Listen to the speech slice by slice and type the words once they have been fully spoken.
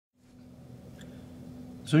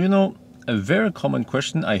So a very common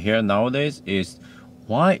question I hear nowadays is,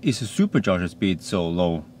 why is the supercharger speed so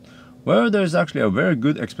low? Well, there's actually a very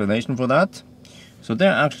good explanation for that. So there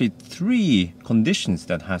are actually 3 conditions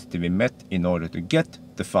that has to be met in order to get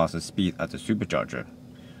the fastest speed at the supercharger.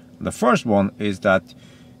 The first one is that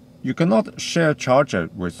you cannot share charger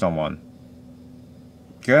with someone.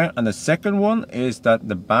 Okay, and the second one is that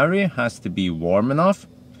the battery has to be warm enough.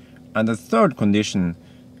 And the third condition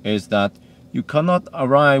is that you cannot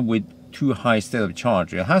arrive with too high state of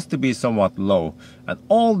charge. It has to be somewhat low. And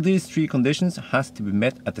all these 3 conditions has to be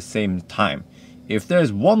met at the same time. If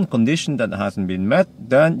there's one condition that hasn't been met,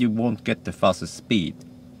 then you won't get the fastest speed.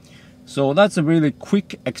 So that's a really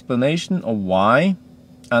quick explanation of why.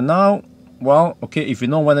 And now, well, okay, if you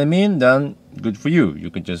know what I mean, then good for you.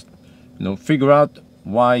 You can just, figure out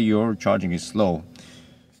why your charging is slow.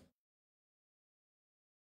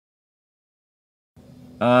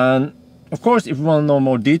 And of course, if you want to know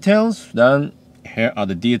more details, then here are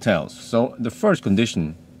the details. So the first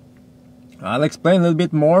condition, I'll explain a little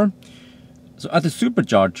bit more. So at the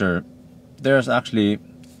supercharger, there's actually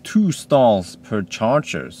 2 stalls per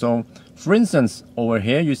charger. So for instance, over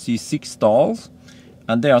here you see 6 stalls,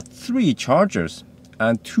 and there are 3 chargers,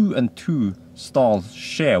 and 2 and 2 stalls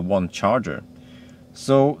share 1 charger.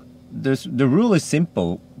 So the rule is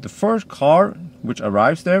simple. The first car which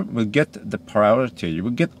arrives there will get the priority. You will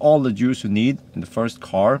get all the juice you need in the first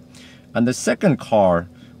car, and the second car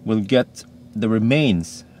will get the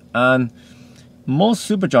remains. And most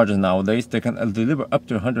superchargers nowadays, they can deliver up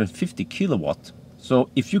to 150 kilowatt. So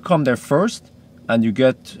if you come there first and you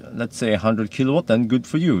get, let's say, 100 kilowatt, then good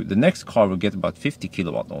for you. The next car will get about 50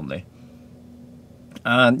 kilowatt only.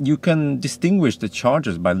 And you can distinguish the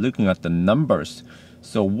chargers by looking at the numbers.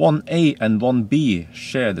 So 1A and 1B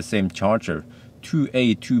share the same charger.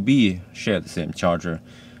 2A, 2B share the same charger.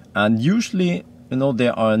 And usually, they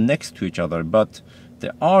are next to each other. But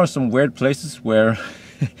there are some weird places where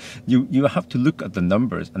you have to look at the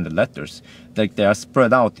numbers and the letters. Like they are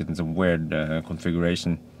spread out in some weird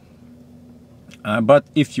configuration. But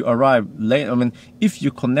if you arrive late, if you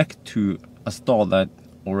connect to a stall that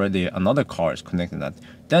already another car is connected at,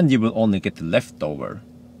 then you will only get the leftover.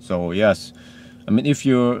 So yes, if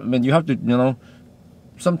you have to,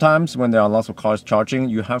 sometimes when there are lots of cars charging,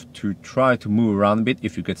 you have to try to move around a bit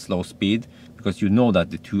if you get slow speed, because you know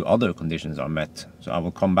that the 2 other conditions are met. So I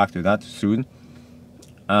will come back to that soon.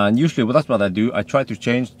 And usually, well, that's what I do. I try to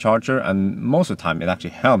change charger, and most of the time it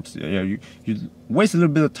actually helps. You waste a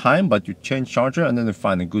little bit of time, but you change charger and then you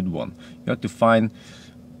find a good one. You have to find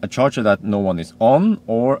a charger that no one is on,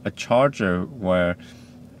 or a charger where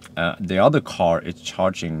the other car is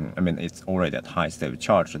charging. It's already at high state of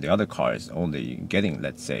charge, so the other car is only getting,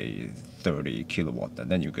 let's say, 30 kilowatt, and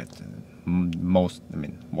then you get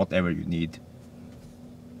whatever you need.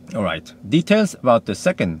 All right, details about the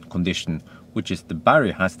second condition, which is the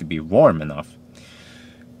battery has to be warm enough.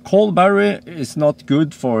 Cold battery is not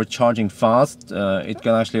good for charging fast. It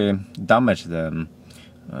can actually damage the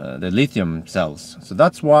lithium cells. So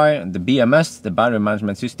that's why the BMS, the battery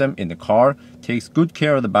management system in the car, takes good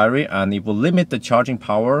care of the battery, and it will limit the charging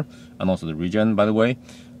power and also the regen, by the way,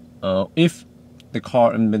 if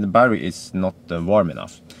the battery is not warm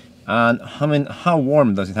enough. And how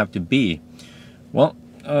warm does it have to be? Well,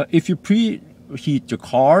 if you preheat your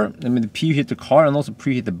car, preheat the car and also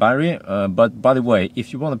preheat the battery. But by the way,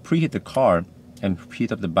 if you want to preheat the car and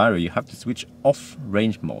heat up the battery, you have to switch off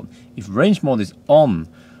range mode. If range mode is on,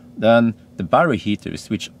 then the battery heater is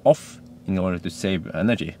switched off in order to save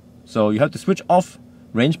energy. So you have to switch off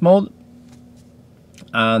range mode,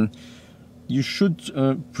 and you should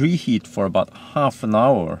preheat for about half an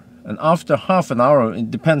hour. And after half an hour,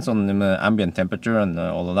 it depends on the ambient temperature and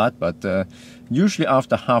all of that, but usually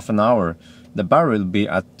after half an hour, the battery will be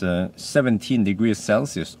at 17 degrees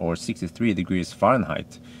Celsius or 63 degrees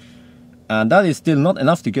Fahrenheit. And that is still not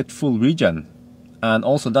enough to get full regen. And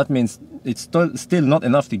also that means it's still not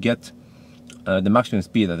enough to get the maximum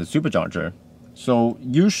speed at the supercharger. So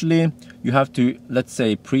usually you have to, let's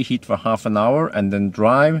say, preheat for half an hour and then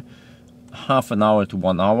drive half an hour to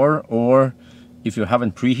 1 hour. Or if you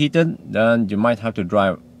haven't preheated, then you might have to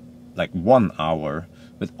drive like 1 hour.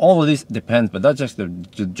 But all of this depends, but that's just the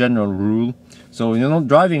general rule. So,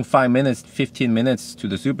 driving 5 minutes, 15 minutes to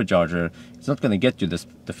the supercharger, it's not going to get you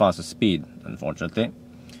the fastest speed, unfortunately.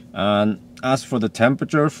 And as for the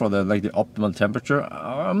temperature, for the optimal temperature,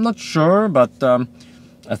 I'm not sure, but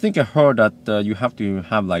I think I heard that you have to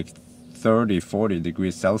have like 30, 40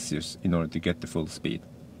 degrees Celsius in order to get the full speed.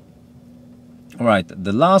 All right,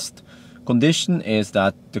 the last condition is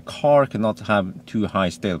that the car cannot have too high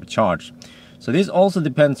state of charge. So this also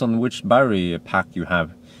depends on which battery pack you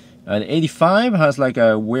have. And 85 has like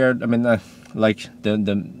a weird, I mean, like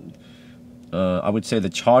I would say the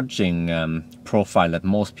charging profile that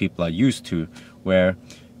most people are used to, where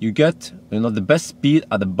you get, you know, the best speed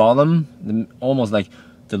at the bottom, almost like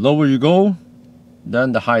the lower you go,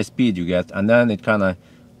 then the higher speed you get, and then it kind of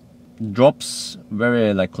drops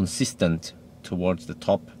very like consistent towards the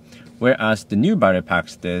top. Whereas the new battery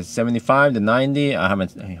packs, the 75, the 90, I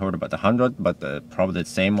haven't heard about the 100, but probably the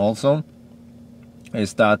same also,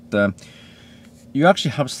 is that you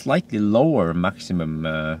actually have slightly lower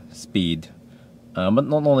maximum speed. But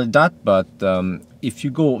not only that, but if you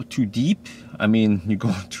go too deep, I mean, you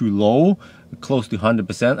go too low, close to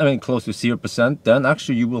 100%, I mean, close to 0%, then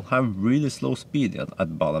actually you will have really slow speed at the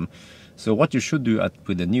bottom. So what you should do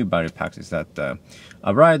with the new battery packs is that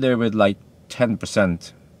ride there with like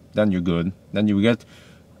 10%, then you're good. Then you get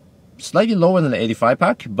slightly lower than the 85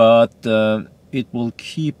 pack, but it will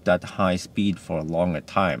keep that high speed for a longer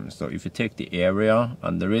time. So if you take the area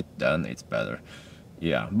under it, then it's better.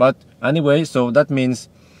 Yeah, but anyway, so that means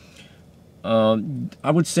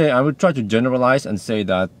I would try to generalize and say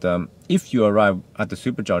that if you arrive at the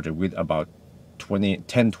supercharger with about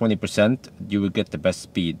 10-20%, you will get the best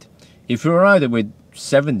speed. If you arrive with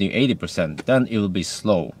 70-80%, then it will be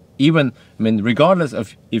slow. Even, I mean, regardless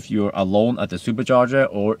of if you're alone at the supercharger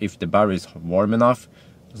or if the battery is warm enough,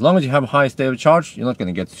 as long as you have a high state of charge, you're not going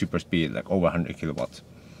to get super speed, like over 100 kilowatts.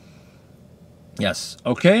 Yes,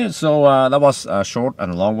 okay, so that was a short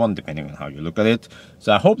and a long one, depending on how you look at it.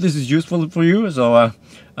 So I hope this is useful for you. So, and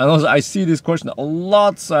also I see this question a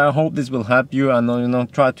lot, so I hope this will help you and, you know,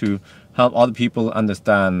 try to help other people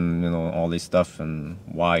understand, you know, all this stuff and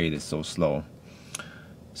why it is so slow.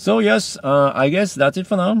 So yes, I guess that's it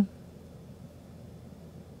for now.